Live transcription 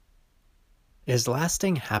Is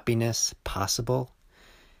lasting happiness possible?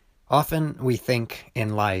 Often we think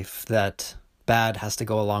in life that bad has to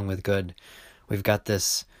go along with good. We've got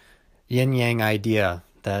this yin-yang idea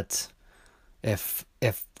that if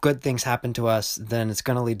good things happen to us, then it's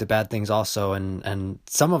going to lead to bad things also. And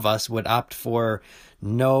some of us would opt for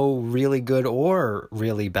no really good or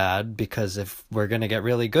really bad, because if we're going to get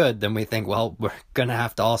really good, then we think, well, we're going to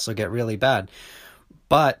have to also get really bad.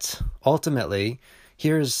 But ultimately,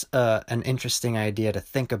 here's an interesting idea to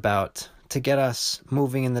think about to get us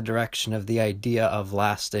moving in the direction of the idea of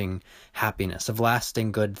lasting happiness, of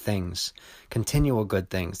lasting good things, continual good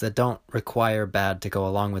things that don't require bad to go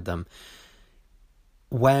along with them.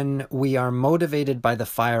 When we are motivated by the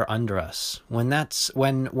fire under us,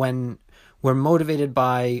 when we're motivated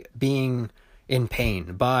by being in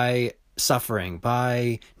pain, by suffering,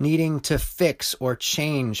 by needing to fix or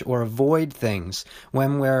change or avoid things,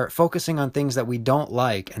 when we're focusing on things that we don't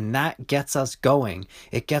like, and that gets us going,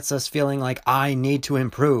 it gets us feeling like, I need to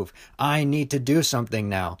improve, I need to do something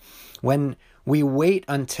now. When we wait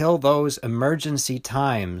until those emergency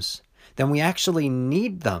times, then we actually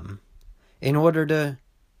need them in order to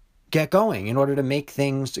get going, in order to make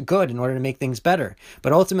things good, in order to make things better.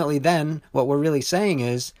 But ultimately then, what we're really saying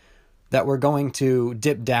is that we're going to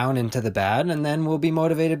dip down into the bad, and then we'll be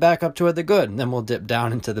motivated back up toward the good. And then we'll dip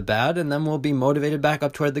down into the bad, and then we'll be motivated back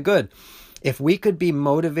up toward the good. If we could be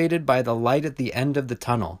motivated by the light at the end of the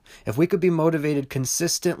tunnel, if we could be motivated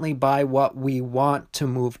consistently by what we want to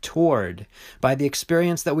move toward, by the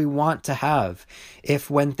experience that we want to have, if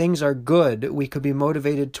when things are good, we could be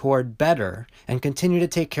motivated toward better and continue to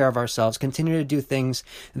take care of ourselves, continue to do things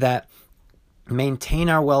that maintain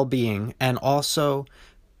our well-being and also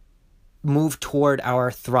move toward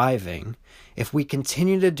our thriving, if we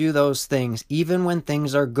continue to do those things even when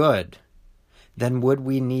things are good, then would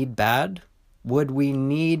we need bad? Would we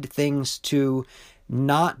need things to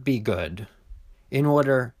not be good in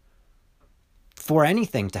order for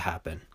anything to happen?